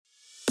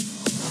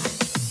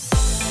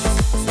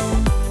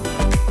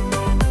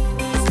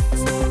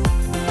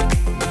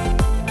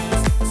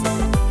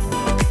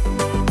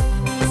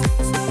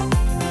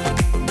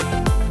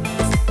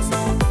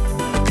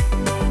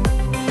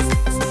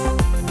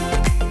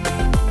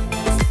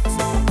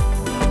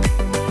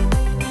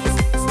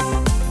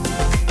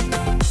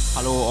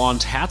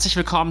und herzlich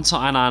willkommen zu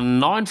einer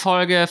neuen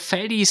Folge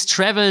Feldis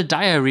Travel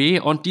Diary.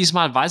 Und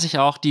diesmal weiß ich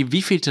auch,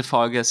 wievielte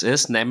Folge es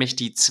ist, nämlich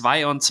die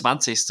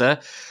 22.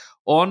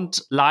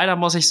 Und leider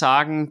muss ich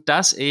sagen,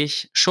 dass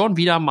ich schon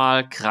wieder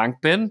mal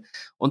krank bin.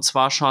 Und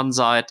zwar schon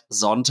seit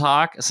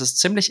Sonntag. Es ist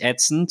ziemlich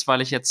ätzend,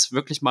 weil ich jetzt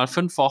wirklich mal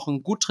 5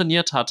 Wochen gut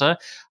trainiert hatte.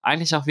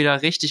 Eigentlich auch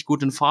wieder richtig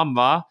gut in Form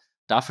war.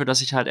 Dafür,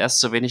 dass ich halt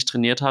erst so wenig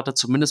trainiert hatte.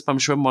 Zumindest beim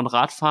Schwimmen und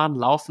Radfahren,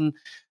 Laufen.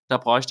 Da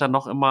brauche ich dann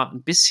noch immer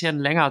ein bisschen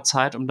länger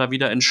Zeit, um da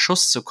wieder in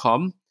Schuss zu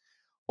kommen.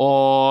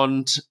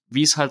 Und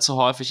wie es halt so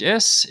häufig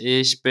ist,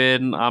 ich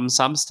bin am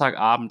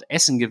Samstagabend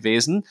essen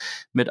gewesen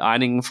mit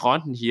einigen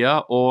Freunden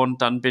hier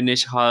und dann bin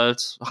ich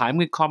halt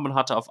heimgekommen und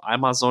hatte auf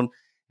einmal so ein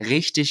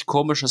richtig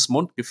komisches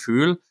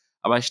Mundgefühl.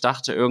 Aber ich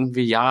dachte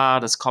irgendwie,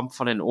 ja, das kommt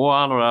von den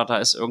Ohren oder da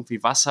ist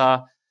irgendwie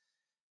Wasser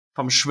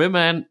vom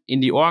Schwimmen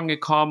in die Ohren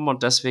gekommen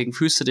und deswegen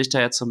fühlst du dich da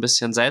jetzt so ein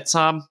bisschen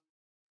seltsam.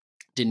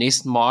 Den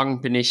nächsten Morgen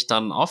bin ich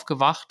dann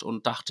aufgewacht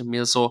und dachte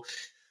mir so,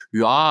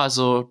 ja,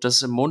 also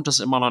das im Mund ist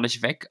immer noch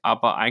nicht weg,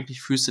 aber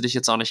eigentlich fühlst du dich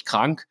jetzt auch nicht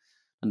krank.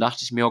 Dann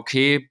dachte ich mir,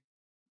 okay,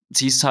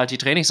 ziehst halt die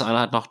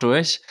Trainingseinheit noch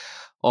durch.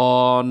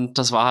 Und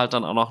das war halt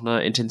dann auch noch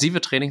eine intensive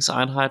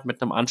Trainingseinheit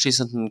mit einem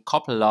anschließenden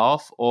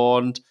Koppellauf.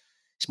 Und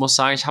ich muss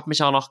sagen, ich habe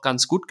mich auch noch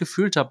ganz gut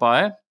gefühlt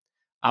dabei.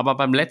 Aber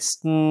beim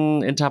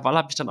letzten Intervall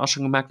habe ich dann auch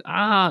schon gemerkt,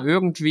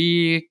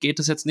 irgendwie geht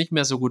es jetzt nicht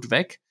mehr so gut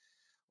weg.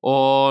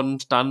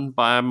 Und dann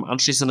beim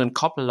anschließenden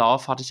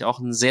Koppellauf hatte ich auch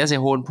einen sehr,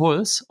 sehr hohen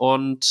Puls.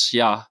 Und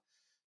ja,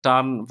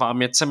 dann war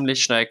mir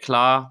ziemlich schnell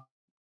klar,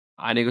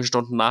 einige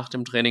Stunden nach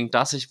dem Training,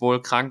 dass ich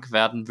wohl krank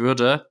werden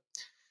würde.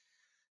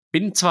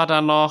 Bin zwar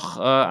dann noch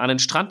an den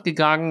Strand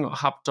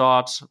gegangen, habe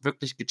dort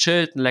wirklich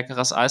gechillt, ein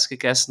leckeres Eis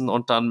gegessen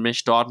und dann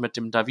mich dort mit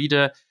dem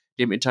Davide,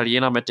 dem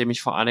Italiener, mit dem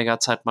ich vor einiger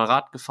Zeit mal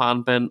Rad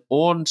gefahren bin,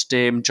 und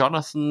dem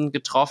Jonathan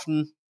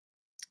getroffen,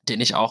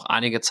 den ich auch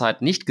einige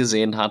Zeit nicht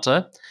gesehen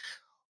hatte.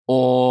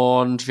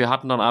 Und wir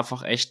hatten dann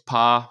einfach echt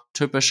paar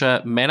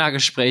typische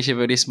Männergespräche,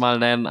 würde ich es mal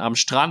nennen, am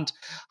Strand,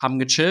 haben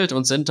gechillt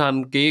und sind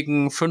dann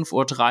gegen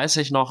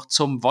 5:30 Uhr noch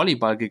zum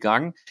Volleyball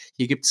gegangen.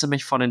 Hier gibt's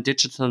nämlich von den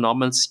Digital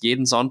Nomads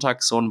jeden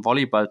Sonntag so einen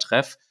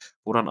Volleyball-Treff,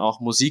 wo dann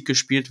auch Musik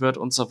gespielt wird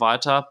und so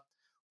weiter.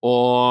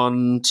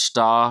 Und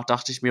da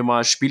dachte ich mir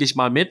mal, spiele ich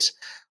mal mit.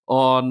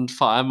 Und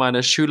vor allem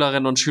meine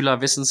Schülerinnen und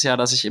Schüler wissen es ja,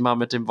 dass ich immer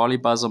mit dem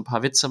Volleyball so ein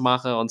paar Witze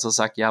mache und so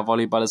sage, ja,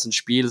 Volleyball ist ein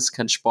Spiel, ist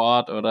kein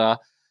Sport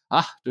oder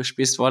ach, du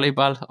spielst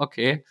Volleyball,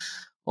 okay.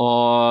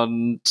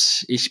 Und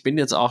ich bin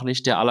jetzt auch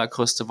nicht der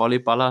allergrößte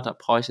Volleyballer, da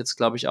brauche ich jetzt,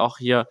 glaube ich, auch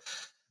hier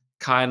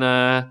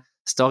keine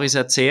Storys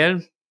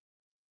erzählen.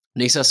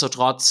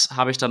 Nichtsdestotrotz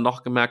habe ich dann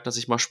noch gemerkt, dass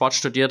ich mal Sport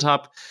studiert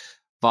habe,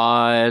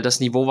 weil das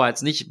Niveau war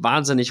jetzt nicht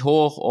wahnsinnig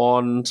hoch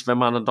und wenn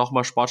man dann doch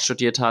mal Sport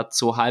studiert hat,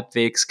 so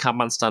halbwegs kann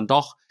man es dann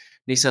doch.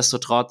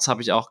 Nichtsdestotrotz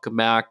habe ich auch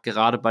gemerkt,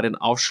 gerade bei den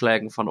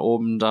Aufschlägen von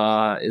oben,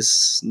 da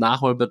ist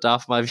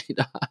Nachholbedarf mal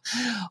wieder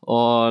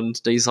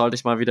und die sollte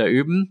ich mal wieder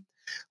üben.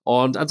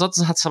 Und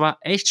ansonsten hat es aber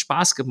echt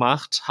Spaß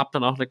gemacht. Hab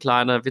dann auch eine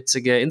kleine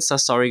witzige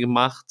Insta-Story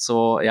gemacht.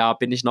 So, ja,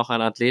 bin ich noch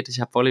ein Athlet?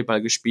 Ich habe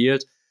Volleyball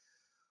gespielt.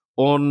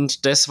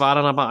 Und das war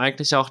dann aber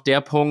eigentlich auch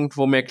der Punkt,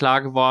 wo mir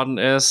klar geworden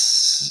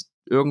ist,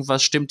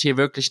 irgendwas stimmt hier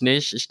wirklich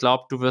nicht. Ich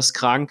glaube, du wirst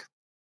krank.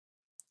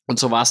 Und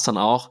so war es dann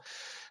auch,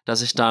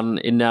 dass ich dann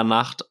in der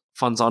Nacht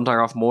von Sonntag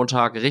auf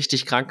Montag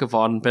richtig krank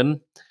geworden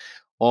bin.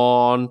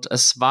 Und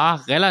es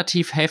war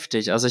relativ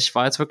heftig. Also ich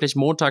war jetzt wirklich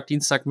Montag,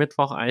 Dienstag,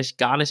 Mittwoch eigentlich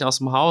gar nicht aus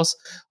dem Haus,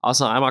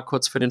 außer einmal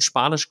kurz für den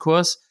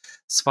Spanischkurs.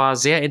 Es war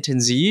sehr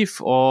intensiv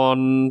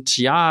und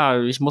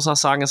ja, ich muss auch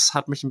sagen, es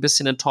hat mich ein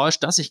bisschen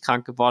enttäuscht, dass ich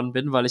krank geworden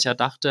bin, weil ich ja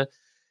dachte,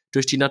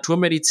 durch die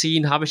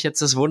Naturmedizin habe ich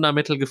jetzt das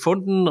Wundermittel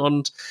gefunden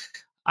und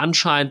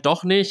anscheinend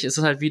doch nicht. Es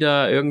ist halt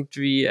wieder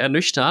irgendwie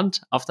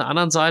ernüchternd. Auf der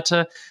anderen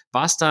Seite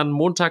war es dann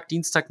Montag,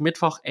 Dienstag,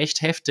 Mittwoch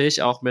echt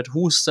heftig, auch mit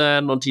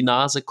Husten und die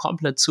Nase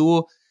komplett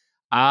zu.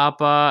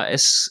 Aber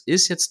es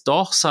ist jetzt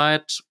doch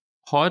seit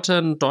heute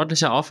ein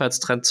deutlicher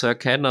Aufwärtstrend zu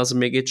erkennen. Also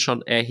mir geht es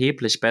schon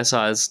erheblich besser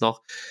als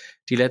noch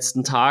die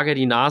letzten Tage.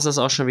 Die Nase ist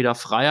auch schon wieder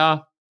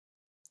freier.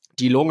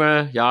 Die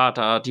Lunge,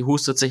 ja, die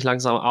hustet sich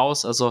langsam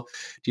aus. Also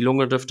die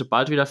Lunge dürfte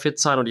bald wieder fit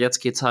sein. Und jetzt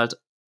geht's halt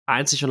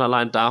einzig und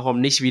allein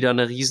darum, nicht wieder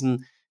eine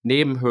riesen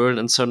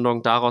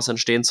Nebenhöhlenentzündung daraus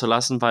entstehen zu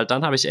lassen, weil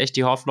dann habe ich echt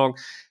die Hoffnung,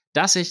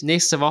 dass ich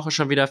nächste Woche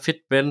schon wieder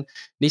fit bin.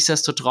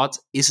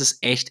 Nichtsdestotrotz ist es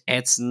echt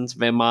ätzend,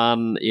 wenn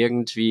man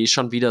irgendwie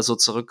schon wieder so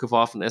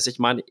zurückgeworfen ist. Ich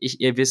meine,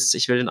 ihr wisst,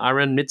 ich will den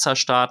Ironman Nizza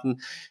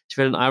starten, ich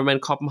will den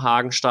Ironman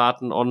Kopenhagen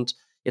starten und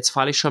jetzt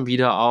falle ich schon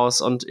wieder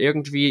aus. Und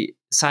irgendwie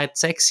seit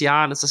 6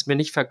 Jahren ist es mir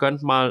nicht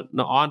vergönnt, mal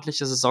eine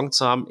ordentliche Saison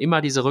zu haben.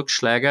 Immer diese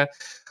Rückschläge.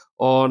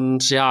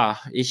 Und ja,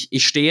 ich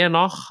stehe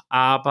noch,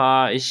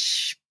 aber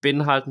ich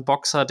bin halt ein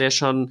Boxer, der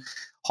schon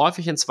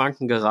häufig ins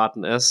Wanken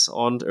geraten ist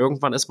und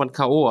irgendwann ist man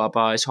K.O.,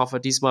 aber ich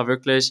hoffe diesmal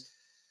wirklich,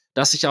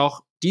 dass ich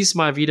auch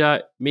diesmal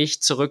wieder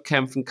mich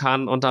zurückkämpfen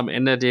kann und am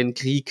Ende den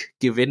Krieg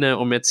gewinne,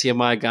 um jetzt hier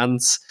mal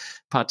ganz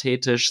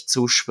pathetisch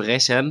zu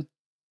sprechen.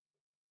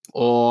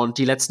 Und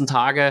die letzten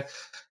Tage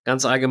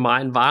ganz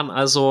allgemein waren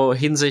also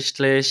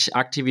hinsichtlich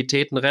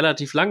Aktivitäten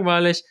relativ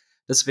langweilig,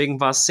 deswegen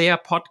war es sehr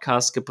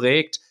Podcast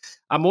geprägt.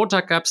 Am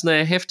Montag gab es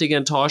eine heftige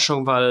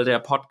Enttäuschung, weil der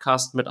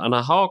Podcast mit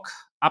Anna Haug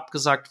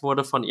abgesagt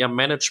wurde von ihrem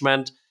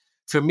Management.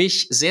 Für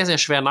mich sehr, sehr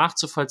schwer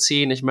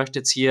nachzuvollziehen. Ich möchte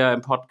jetzt hier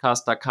im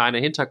Podcast da keine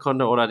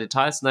Hintergründe oder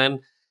Details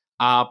nennen,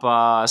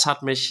 aber es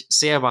hat mich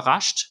sehr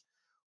überrascht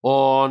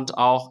und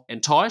auch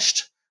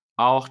enttäuscht.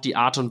 Auch die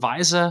Art und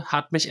Weise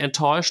hat mich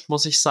enttäuscht,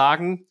 muss ich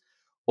sagen.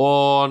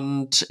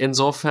 Und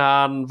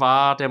insofern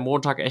war der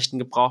Montag echt ein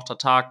gebrauchter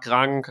Tag.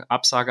 Krank,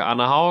 Absage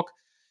Anne Haug.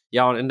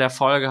 Ja, und in der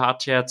Folge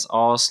hat jetzt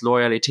aus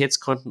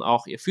Loyalitätsgründen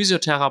auch ihr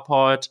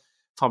Physiotherapeut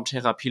vom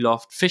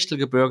Therapieloft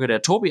Fichtelgebirge,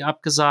 der Tobi,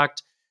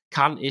 abgesagt.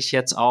 Kann ich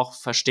jetzt auch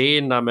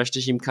verstehen, da möchte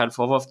ich ihm keinen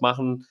Vorwurf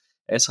machen.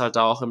 Er ist halt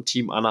da auch im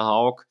Team Anne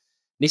Haug.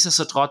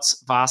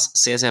 Nichtsdestotrotz war es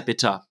sehr, sehr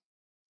bitter.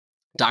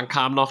 Dann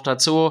kam noch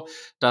dazu,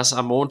 dass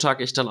am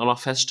Montag ich dann auch noch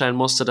feststellen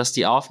musste, dass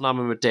die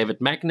Aufnahme mit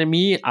David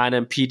McNamee,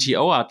 einem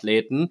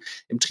PTO-Athleten,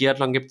 im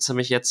Triathlon gibt es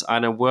nämlich jetzt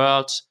eine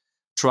World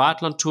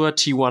Triathlon Tour,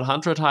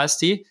 T100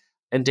 heißt die,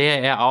 in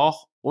der er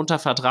auch unter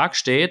Vertrag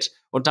steht.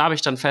 Und da habe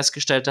ich dann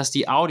festgestellt, dass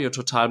die Audio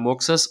total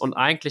murks ist. Und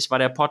eigentlich war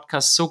der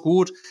Podcast so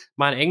gut,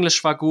 mein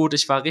Englisch war gut,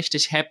 ich war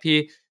richtig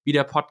happy, wie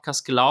der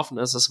Podcast gelaufen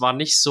ist. Es war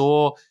nicht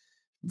so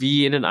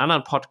wie in den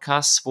anderen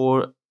Podcasts,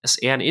 wo es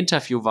eher ein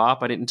Interview war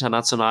bei den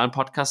internationalen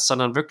Podcasts,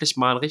 sondern wirklich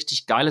mal ein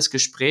richtig geiles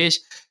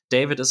Gespräch.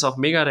 David ist auch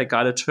mega der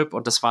geile Typ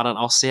und das war dann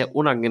auch sehr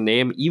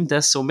unangenehm, ihm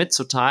das so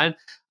mitzuteilen.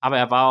 Aber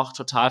er war auch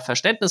total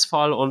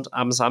verständnisvoll und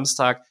am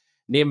Samstag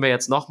nehmen wir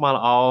jetzt nochmal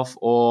auf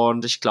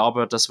und ich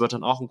glaube, das wird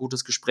dann auch ein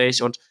gutes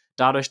Gespräch. Und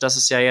dadurch, dass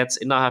es ja jetzt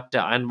innerhalb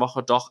der einen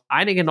Woche doch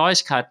einige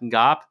Neuigkeiten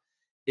gab,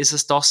 ist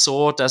es doch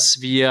so,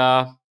 dass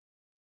wir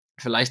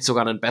vielleicht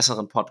sogar einen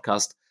besseren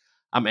Podcast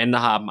am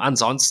Ende haben.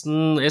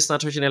 Ansonsten ist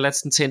natürlich in den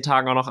letzten 10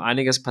 Tagen auch noch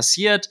einiges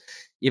passiert.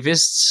 Ihr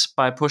wisst,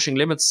 bei Pushing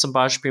Limits zum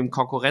Beispiel im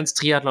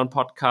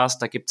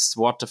Konkurrenz-Triathlon-Podcast, da gibt es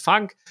What the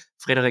Funk,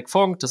 Frederik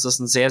Funk, das ist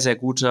ein sehr, sehr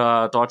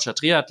guter deutscher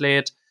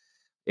Triathlet,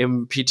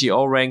 im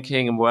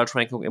PTO-Ranking, im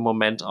World-Ranking im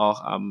Moment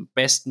auch am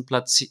besten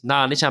platziert,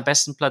 nicht am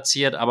besten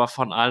platziert, aber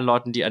von allen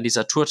Leuten, die an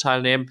dieser Tour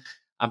teilnehmen,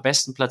 am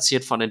besten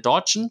platziert von den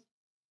Deutschen.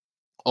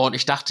 Und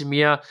ich dachte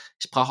mir,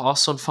 ich brauche auch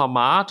so ein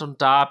Format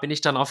und da bin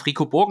ich dann auf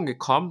Rico Bogen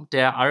gekommen,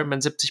 der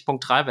Ironman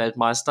 70.3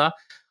 Weltmeister.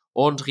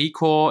 Und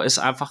Rico ist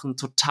einfach ein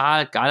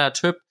total geiler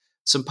Typ,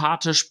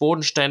 sympathisch,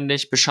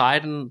 bodenständig,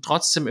 bescheiden,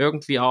 trotzdem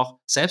irgendwie auch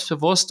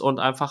selbstbewusst und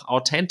einfach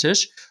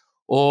authentisch.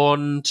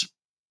 Und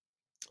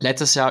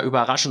letztes Jahr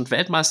überraschend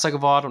Weltmeister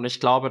geworden und ich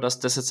glaube, dass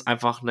das jetzt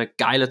einfach eine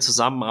geile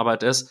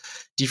Zusammenarbeit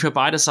ist, die für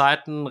beide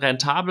Seiten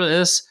rentabel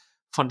ist,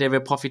 von der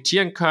wir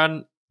profitieren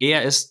können.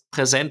 Er ist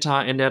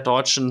präsenter in der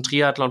deutschen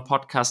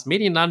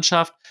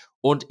Triathlon-Podcast-Medienlandschaft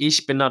und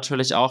ich bin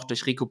natürlich auch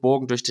durch Rico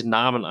Bogen, durch den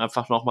Namen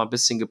einfach noch mal ein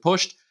bisschen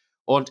gepusht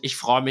und ich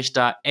freue mich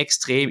da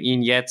extrem,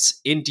 ihn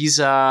jetzt in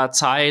dieser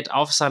Zeit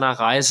auf seiner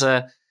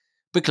Reise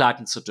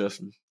begleiten zu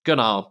dürfen.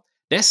 Genau.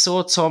 Das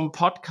so zum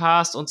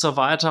Podcast und so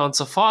weiter und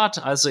so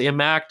fort. Also ihr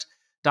merkt,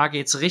 da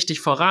geht's richtig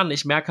voran.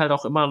 Ich merke halt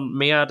auch immer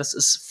mehr, das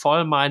ist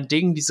voll mein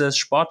Ding, dieses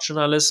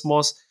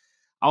Sportjournalismus,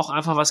 auch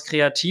einfach was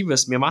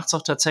Kreatives. Mir macht's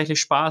auch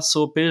tatsächlich Spaß,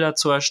 so Bilder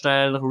zu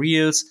erstellen,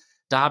 Reels.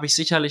 Da habe ich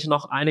sicherlich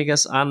noch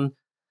einiges an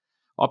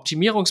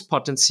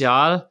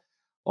Optimierungspotenzial.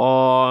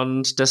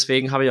 Und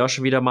deswegen habe ich auch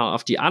schon wieder mal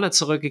auf die Anne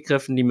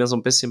zurückgegriffen, die mir so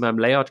ein bisschen beim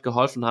Layout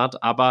geholfen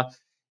hat. Aber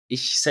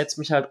ich setze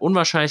mich halt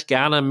unwahrscheinlich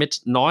gerne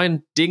mit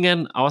neuen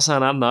Dingen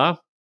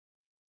auseinander.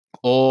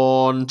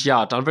 Und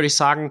ja, dann würde ich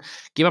sagen,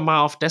 gehen wir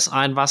mal auf das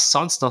ein, was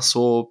sonst noch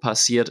so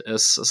passiert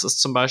ist. Es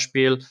ist zum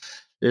Beispiel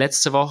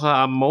letzte Woche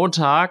am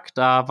Montag,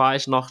 da war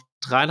ich noch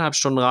 3,5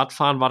 Stunden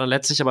Radfahren, war dann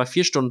letztlich aber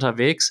 4 Stunden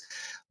unterwegs,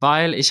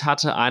 weil ich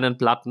hatte einen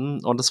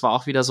Platten und es war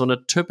auch wieder so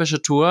eine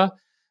typische Tour.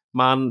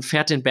 Man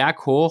fährt den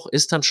Berg hoch,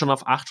 ist dann schon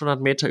auf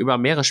 800 Meter über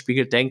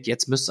Meeresspiegel, denkt,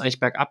 jetzt müsste es eigentlich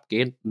bergab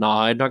gehen.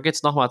 Nein, da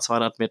geht's nochmal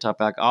 200 Meter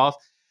bergauf.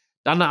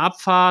 Dann eine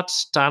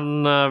Abfahrt,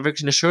 dann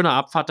wirklich eine schöne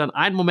Abfahrt, dann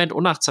einen Moment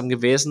unachtsam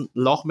gewesen,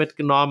 Loch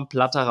mitgenommen,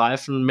 platter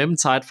Reifen mit dem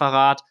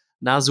Zeitfahrrad,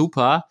 na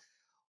super.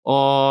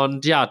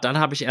 Und ja, dann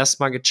habe ich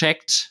erstmal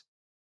gecheckt,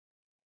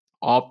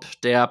 ob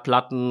der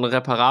Platten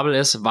reparabel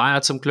ist, war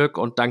er zum Glück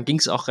und dann ging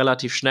es auch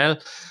relativ schnell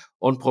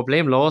und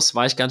problemlos,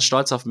 war ich ganz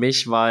stolz auf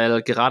mich,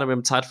 weil gerade mit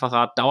dem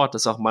Zeitfahrrad dauert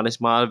es auch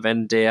manchmal,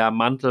 wenn der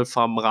Mantel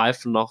vom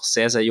Reifen noch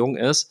sehr, sehr jung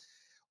ist.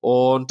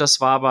 Und das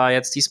war aber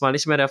jetzt diesmal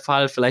nicht mehr der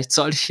Fall. Vielleicht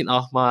sollte ich ihn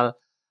auch mal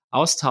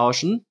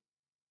austauschen.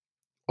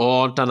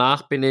 Und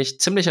danach bin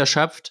ich ziemlich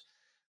erschöpft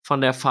von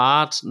der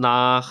Fahrt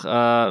nach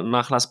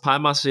Las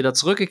Palmas wieder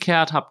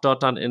zurückgekehrt, habe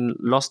dort dann in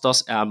Los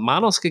Dos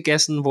Hermanos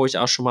gegessen, wo ich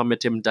auch schon mal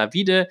mit dem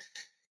Davide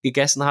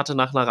gegessen hatte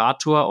nach einer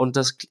Radtour und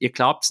das, ihr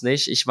glaubt's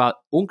nicht, ich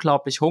war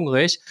unglaublich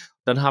hungrig.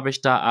 Dann habe ich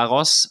da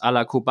Arroz a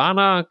la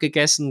Cubana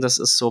gegessen, das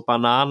ist so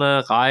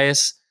Banane,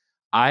 Reis,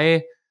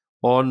 Ei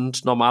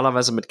und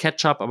normalerweise mit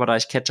Ketchup, aber da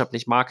ich Ketchup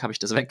nicht mag, habe ich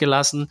das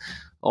weggelassen.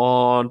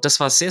 Und das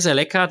war sehr, sehr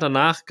lecker.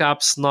 Danach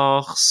gab's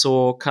noch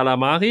so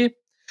Calamari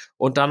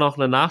und dann noch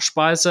eine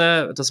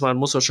Nachspeise, das war ein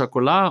Mousse au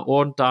Chocolat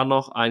und dann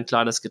noch ein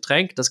kleines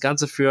Getränk. Das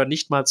Ganze für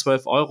nicht mal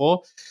 12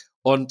 Euro.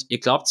 Und ihr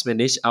glaubt's mir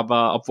nicht,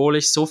 aber obwohl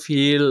ich so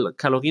viel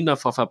Kalorien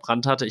davor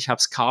verbrannt hatte, ich habe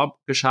es kaum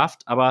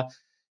geschafft, aber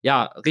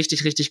ja,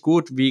 richtig, richtig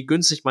gut, wie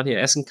günstig man hier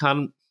essen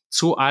kann,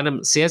 zu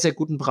einem sehr, sehr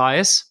guten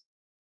Preis.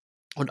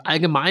 Und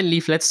allgemein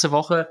lief letzte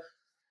Woche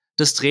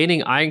das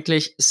Training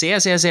eigentlich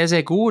sehr, sehr, sehr,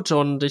 sehr gut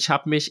und ich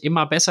habe mich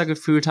immer besser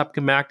gefühlt, habe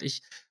gemerkt,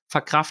 ich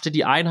verkrafte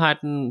die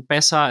Einheiten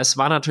besser. Es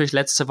war natürlich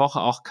letzte Woche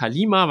auch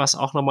Kalima, was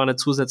auch nochmal eine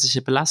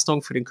zusätzliche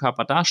Belastung für den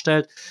Körper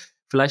darstellt.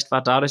 Vielleicht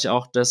war dadurch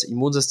auch das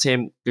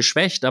Immunsystem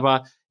geschwächt,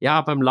 aber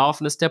ja, beim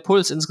Laufen ist der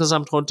Puls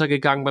insgesamt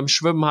runtergegangen. Beim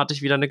Schwimmen hatte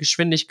ich wieder eine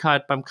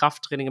Geschwindigkeit. Beim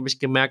Krafttraining habe ich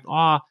gemerkt,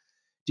 oh,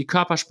 die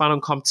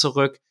Körperspannung kommt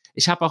zurück.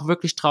 Ich habe auch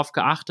wirklich darauf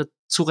geachtet,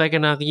 zu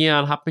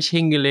regenerieren, habe mich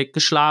hingelegt,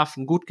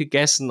 geschlafen, gut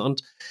gegessen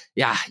und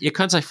ja, ihr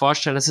könnt es euch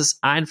vorstellen, es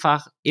ist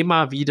einfach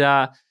immer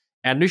wieder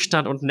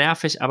ernüchternd und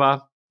nervig,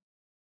 aber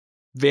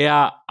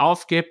wer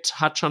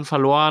aufgibt, hat schon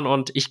verloren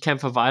und ich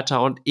kämpfe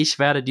weiter und ich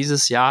werde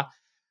dieses Jahr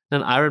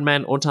einen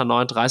Ironman unter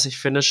 39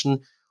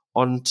 finishen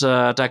und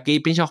da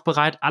bin ich auch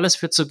bereit, alles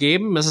für zu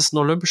geben. Es ist ein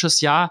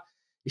olympisches Jahr.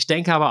 Ich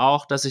denke aber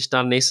auch, dass ich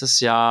dann nächstes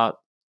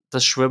Jahr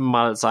das Schwimmen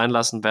mal sein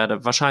lassen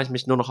werde. Wahrscheinlich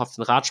mich nur noch auf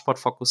den Radsport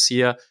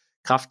fokussiere,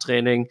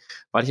 Krafttraining,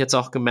 weil ich jetzt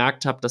auch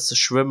gemerkt habe, dass das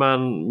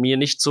Schwimmen mir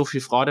nicht so viel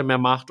Freude mehr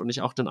macht und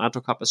ich auch den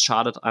Eindruck habe, es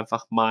schadet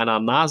einfach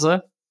meiner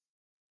Nase.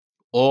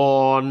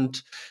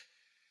 Und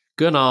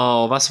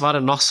genau, was war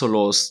denn noch so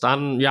los?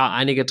 Dann, ja,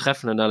 einige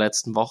Treffen in der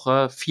letzten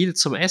Woche. Viel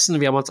zum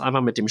Essen. Wir haben uns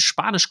einmal mit dem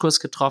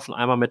Spanischkurs getroffen,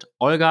 einmal mit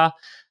Olga,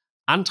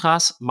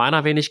 Antras,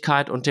 meiner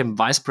Wenigkeit und dem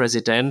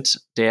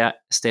Vicepräsident der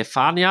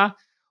Stefania.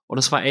 Und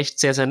es war echt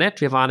sehr, sehr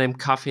nett. Wir waren im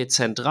Café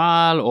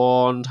Zentral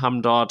und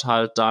haben dort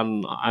halt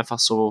dann einfach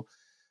so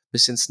ein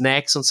bisschen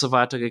Snacks und so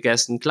weiter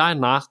gegessen, kleinen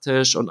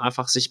Nachtisch und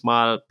einfach sich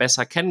mal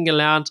besser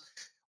kennengelernt.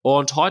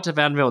 Und heute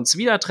werden wir uns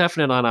wieder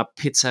treffen in einer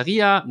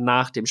Pizzeria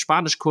nach dem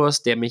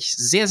Spanischkurs, der mich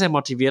sehr, sehr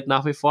motiviert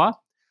nach wie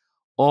vor.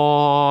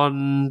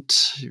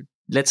 Und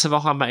letzte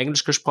Woche haben wir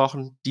Englisch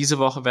gesprochen. Diese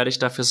Woche werde ich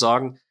dafür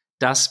sorgen,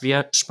 dass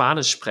wir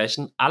Spanisch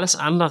sprechen. Alles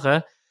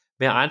andere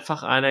wäre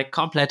einfach eine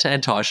komplette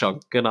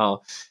Enttäuschung.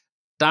 Genau.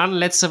 Dann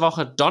letzte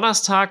Woche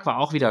Donnerstag war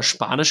auch wieder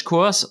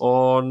Spanischkurs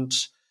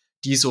und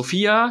die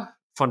Sophia,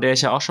 von der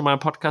ich ja auch schon mal im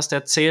Podcast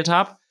erzählt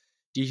habe,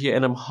 die hier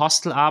in einem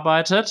Hostel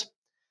arbeitet,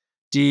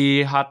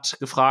 die hat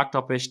gefragt,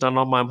 ob ich dann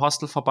noch mal im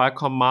Hostel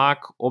vorbeikommen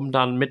mag, um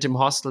dann mit dem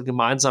Hostel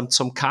gemeinsam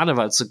zum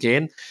Karneval zu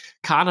gehen.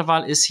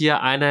 Karneval ist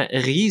hier eine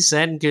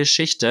riesen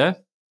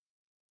Geschichte.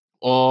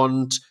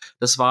 Und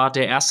das war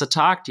der erste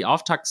Tag, die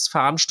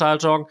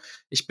Auftaktsveranstaltung.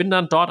 Ich bin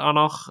dann dort auch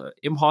noch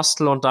im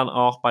Hostel und dann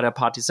auch bei der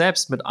Party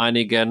selbst mit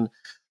einigen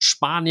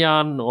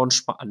Spaniern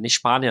und nicht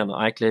Spaniern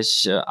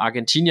eigentlich,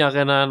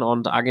 Argentinierinnen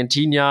und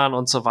Argentiniern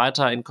und so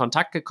weiter in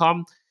Kontakt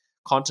gekommen.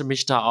 Konnte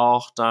mich da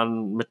auch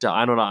dann mit der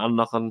ein oder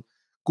anderen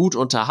gut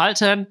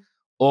unterhalten.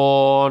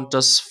 Und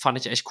das fand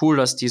ich echt cool,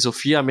 dass die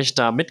Sophia mich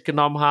da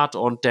mitgenommen hat.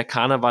 Und der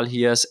Karneval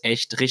hier ist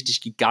echt richtig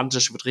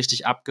gigantisch, wird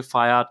richtig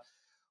abgefeiert.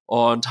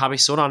 Und habe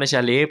ich so noch nicht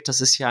erlebt.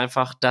 Das ist hier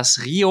einfach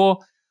das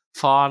Rio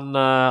von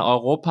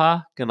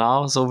Europa.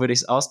 Genau, so würde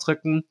ich es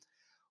ausdrücken.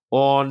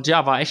 Und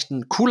ja, war echt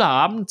ein cooler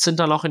Abend. Sind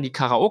dann noch in die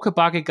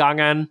Karaoke-Bar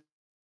gegangen.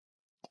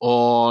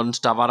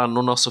 Und da war dann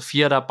nur noch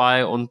Sophia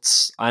dabei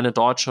und eine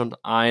Deutsche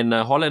und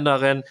eine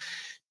Holländerin,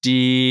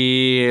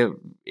 die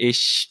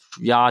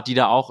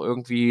da auch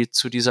irgendwie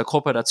zu dieser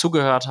Gruppe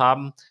dazugehört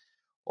haben.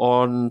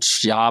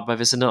 Und ja, aber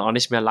wir sind dann auch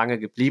nicht mehr lange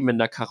geblieben in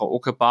der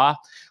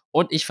Karaoke-Bar.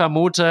 Und ich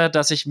vermute,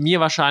 dass ich mir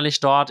wahrscheinlich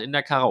dort in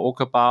der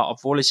Karaoke-Bar,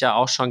 obwohl ich ja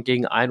auch schon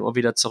gegen 1 Uhr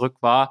wieder zurück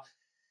war,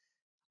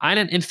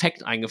 einen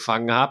Infekt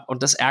eingefangen habe.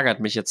 Und das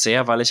ärgert mich jetzt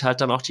sehr, weil ich halt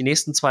dann auch die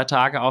nächsten 2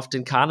 Tage auf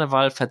den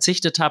Karneval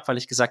verzichtet habe, weil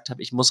ich gesagt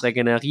habe, ich muss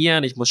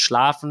regenerieren, ich muss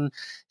schlafen,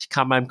 ich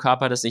kann meinem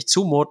Körper das nicht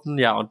zumuten.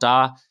 Ja, und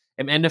da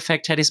im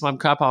Endeffekt hätte ich es meinem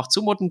Körper auch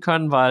zumuten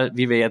können, weil,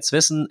 wie wir jetzt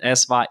wissen,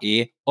 es war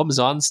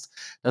umsonst,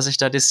 dass ich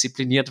da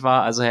diszipliniert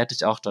war. Also hätte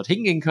ich auch dort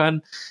hingehen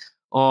können.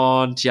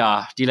 Und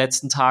ja, die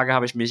letzten Tage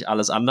habe ich mich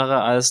alles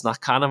andere als nach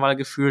Karneval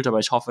gefühlt, aber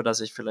ich hoffe, dass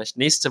ich vielleicht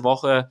nächste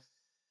Woche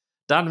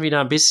dann wieder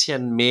ein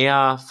bisschen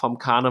mehr vom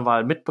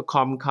Karneval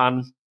mitbekommen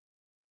kann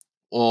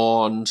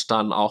und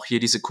dann auch hier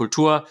diese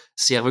Kultur,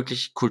 es ist ja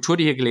wirklich Kultur,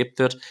 die hier gelebt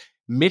wird,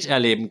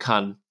 miterleben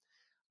kann.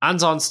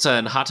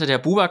 Ansonsten hatte der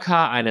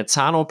Bubakar eine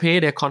Zahn-OP,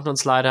 der konnte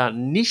uns leider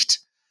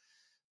nicht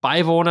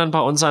beiwohnen bei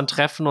unseren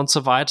Treffen und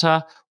so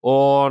weiter.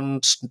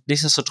 Und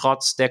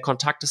nichtsdestotrotz, der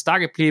Kontakt ist da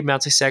geblieben. Er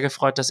hat sich sehr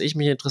gefreut, dass ich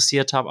mich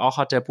interessiert habe. Auch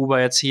hat der Buba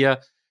jetzt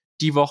hier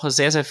die Woche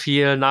sehr, sehr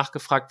viel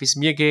nachgefragt, wie es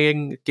mir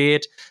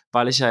geht,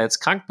 weil ich ja jetzt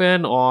krank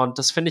bin. Und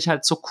das finde ich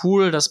halt so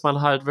cool, dass man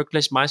halt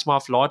wirklich manchmal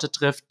auf Leute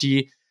trifft,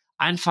 die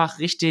einfach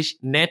richtig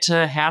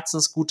nette,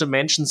 herzensgute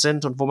Menschen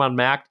sind und wo man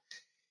merkt,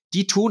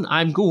 die tun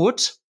einem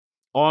gut.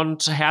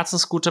 Und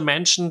herzensgute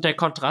Menschen, der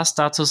Kontrast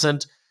dazu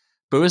sind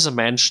böse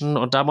Menschen.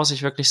 Und da muss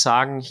ich wirklich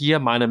sagen, hier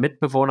meine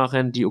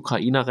Mitbewohnerin, die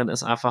Ukrainerin,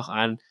 ist einfach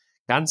ein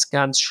ganz,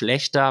 ganz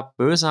schlechter,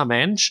 böser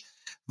Mensch,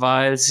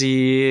 weil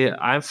sie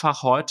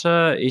einfach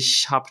heute,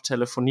 ich habe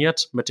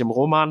telefoniert mit dem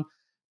Roman,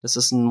 das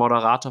ist ein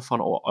Moderator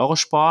von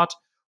Eurosport,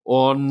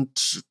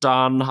 und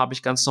dann habe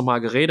ich ganz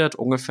normal geredet,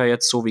 ungefähr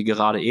jetzt so wie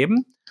gerade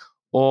eben.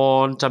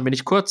 Und dann bin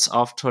ich kurz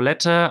auf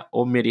Toilette,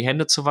 um mir die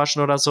Hände zu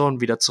waschen oder so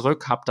und wieder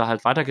zurück, hab da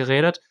halt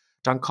weitergeredet.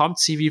 dann kommt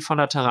sie wie von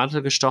der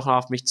Tarantel gestochen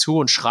auf mich zu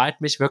und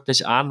schreit mich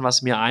wirklich an,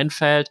 was mir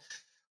einfällt.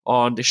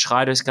 Und ich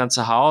schreie durchs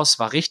ganze Haus,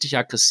 war richtig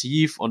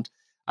aggressiv und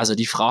also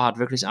die Frau hat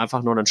wirklich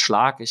einfach nur einen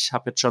Schlag. Ich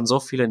habe jetzt schon so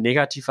viele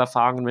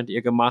Negativerfahrungen mit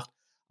ihr gemacht.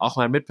 Auch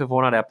mein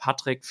Mitbewohner, der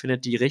Patrick,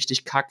 findet die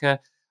richtig kacke.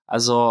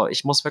 Also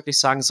ich muss wirklich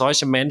sagen,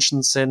 solche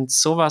Menschen sind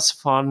sowas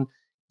von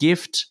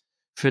Gift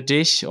für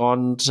dich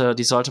und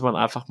die sollte man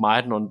einfach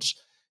meiden. Und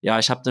ja,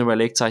 ich habe dann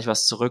überlegt, sage ich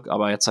was zurück,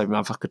 aber jetzt habe ich mir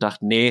einfach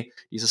gedacht, nee,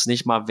 die ist es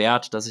nicht mal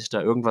wert, dass ich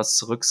da irgendwas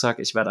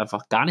zurücksage. Ich werde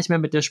einfach gar nicht mehr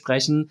mit dir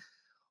sprechen.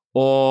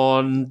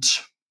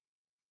 Und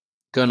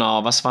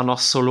genau, was war noch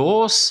so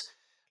los?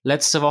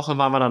 Letzte Woche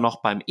waren wir dann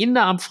noch beim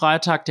Inder am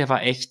Freitag. Der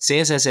war echt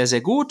sehr, sehr, sehr, sehr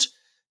gut.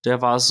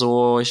 Der war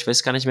so, ich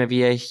weiß gar nicht mehr,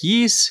 wie er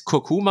hieß.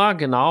 Kurkuma,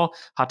 genau.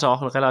 Hatte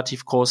auch ein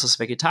relativ großes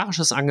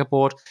vegetarisches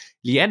Angebot.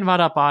 Lien war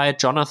dabei,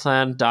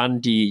 Jonathan,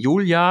 dann die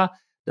Julia.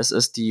 Das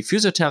ist die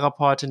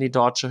Physiotherapeutin, die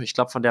Deutsche. Ich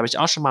glaube, von der habe ich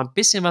auch schon mal ein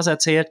bisschen was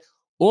erzählt.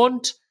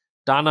 Und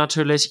dann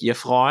natürlich ihr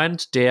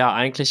Freund, der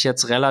eigentlich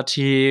jetzt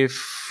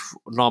relativ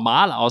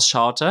normal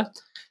ausschaute.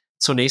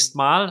 Zunächst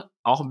mal,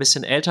 auch ein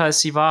bisschen älter als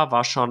sie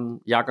war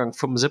schon Jahrgang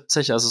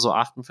 75, also so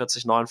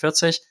 48,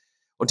 49.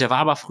 Und der war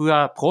aber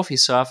früher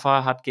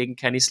Profisurfer, hat gegen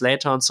Kenny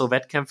Slater und so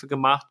Wettkämpfe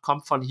gemacht,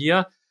 kommt von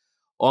hier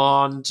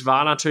und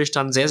war natürlich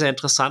dann sehr, sehr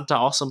interessant, da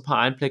auch so ein paar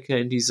Einblicke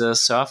in diese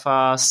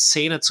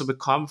Surfer-Szene zu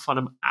bekommen von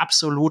einem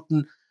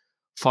absoluten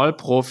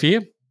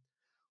Vollprofi.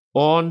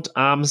 Und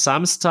am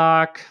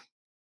Samstag,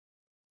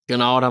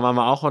 genau, da waren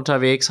wir auch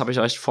unterwegs, habe ich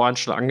euch vorhin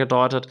schon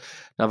angedeutet.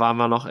 Da waren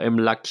wir noch im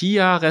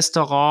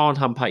Lakia-Restaurant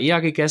und haben Paella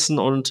gegessen.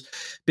 Und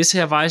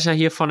bisher war ich ja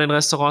hier von den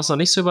Restaurants noch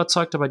nicht so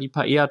überzeugt, aber die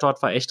Paella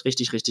dort war echt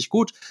richtig, richtig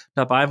gut.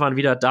 Dabei waren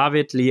wieder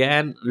David,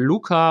 Liane,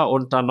 Luca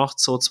und dann noch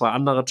so zwei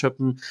andere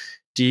Typen,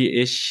 die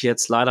ich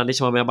jetzt leider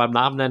nicht mal mehr beim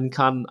Namen nennen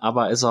kann.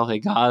 Aber ist auch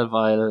egal,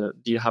 weil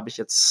die habe ich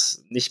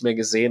jetzt nicht mehr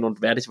gesehen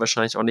und werde ich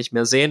wahrscheinlich auch nicht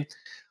mehr sehen.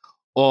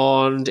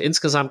 Und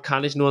insgesamt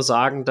kann ich nur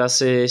sagen,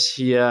 dass ich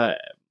hier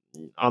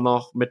auch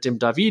noch mit dem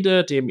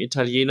Davide, dem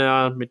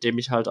Italiener, mit dem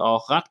ich halt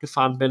auch Rad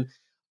gefahren bin,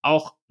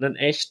 auch einen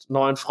echt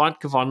neuen Freund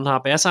gewonnen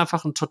habe. Er ist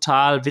einfach ein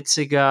total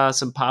witziger,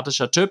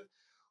 sympathischer Typ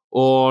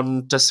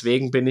und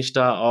deswegen bin ich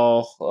da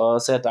auch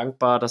sehr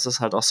dankbar, dass es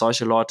halt auch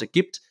solche Leute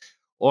gibt.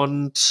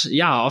 Und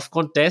ja,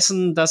 aufgrund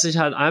dessen, dass ich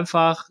halt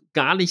einfach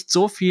gar nicht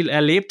so viel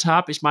erlebt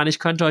habe, ich meine, ich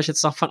könnte euch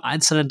jetzt noch von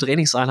einzelnen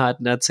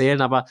Trainingseinheiten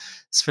erzählen, aber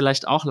ist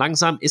vielleicht auch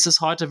langsam, ist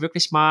es heute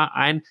wirklich mal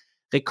ein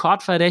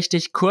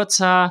rekordverdächtig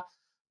kurzer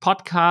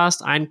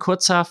Podcast, ein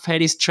kurzer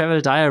Feldi's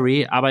Travel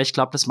Diary, aber ich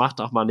glaube, das macht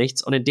auch mal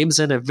nichts. Und in dem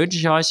Sinne wünsche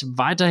ich euch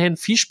weiterhin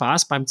viel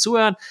Spaß beim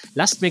Zuhören.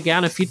 Lasst mir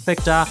gerne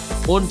Feedback da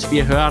und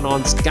wir hören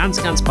uns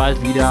ganz, ganz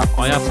bald wieder.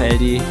 Euer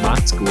Feldi,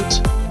 macht's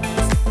gut.